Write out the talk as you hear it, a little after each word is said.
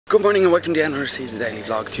Good morning and welcome to another season daily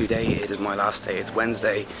vlog. Today it is my last day. It's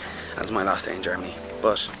Wednesday and it's my last day in Germany.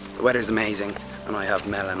 But the weather is amazing and I have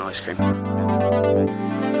melon ice cream.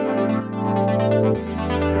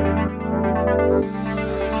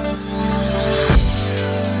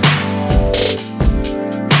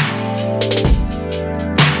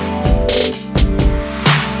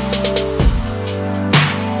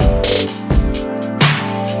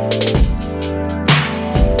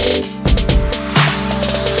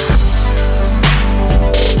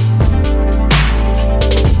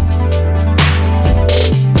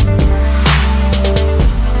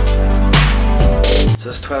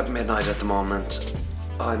 It's 12 midnight at the moment.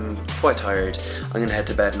 I'm quite tired. I'm gonna head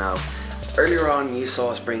to bed now. Earlier on you saw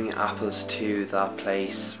us bring apples to that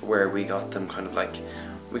place where we got them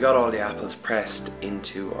we got all the apples pressed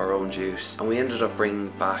into our own juice, and we ended up bringing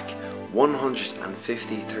back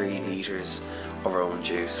 153 litres of our own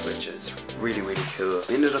juice, which is really cool.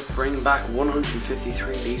 We ended up bringing back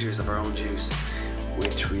 153 litres of our own juice,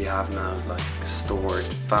 which we have now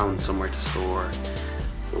found somewhere to store.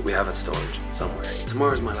 We have it stored somewhere.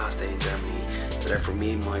 Tomorrow's my last day in Germany, so therefore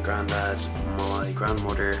me, my granddad, my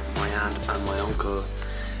grandmother, my aunt and my uncle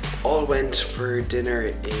all went for dinner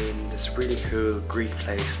in this really cool Greek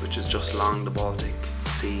place which is just along the Baltic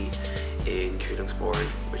Sea in Cutaway,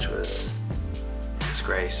 which was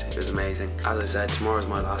great. It was amazing. As I said, tomorrow's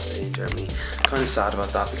my last day in Germany. I'm kind of sad about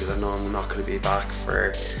that because I know I'm not going to be back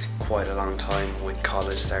for quite a long time with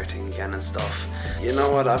college starting again and stuff. You know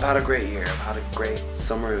what, I've had a great year. I've had a great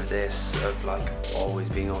summer of this, of always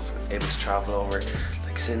being able to travel over.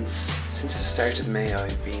 Since the start of May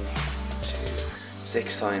I've been to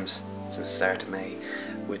 6 times since the start of May,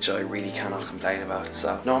 which I really cannot complain about.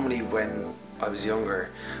 So normally when I was younger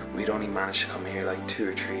we'd only manage to come here 2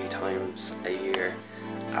 or 3 times a year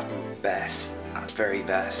at best, at very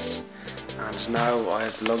best, and now I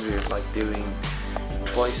have the luxury of doing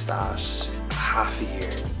twice that half a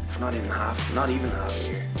year, not even half a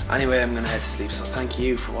year. Anyway, I'm gonna head to sleep, so thank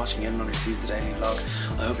you for watching yet another season daily vlog.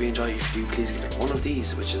 I hope you enjoy it. If you do, please give it one of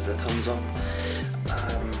these, which is the thumbs up.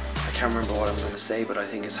 I can't remember what I'm going to say, but I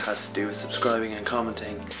think it has to do with subscribing and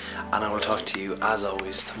commenting, and I will talk to you as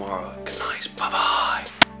always tomorrow. Good night, bye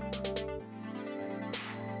bye.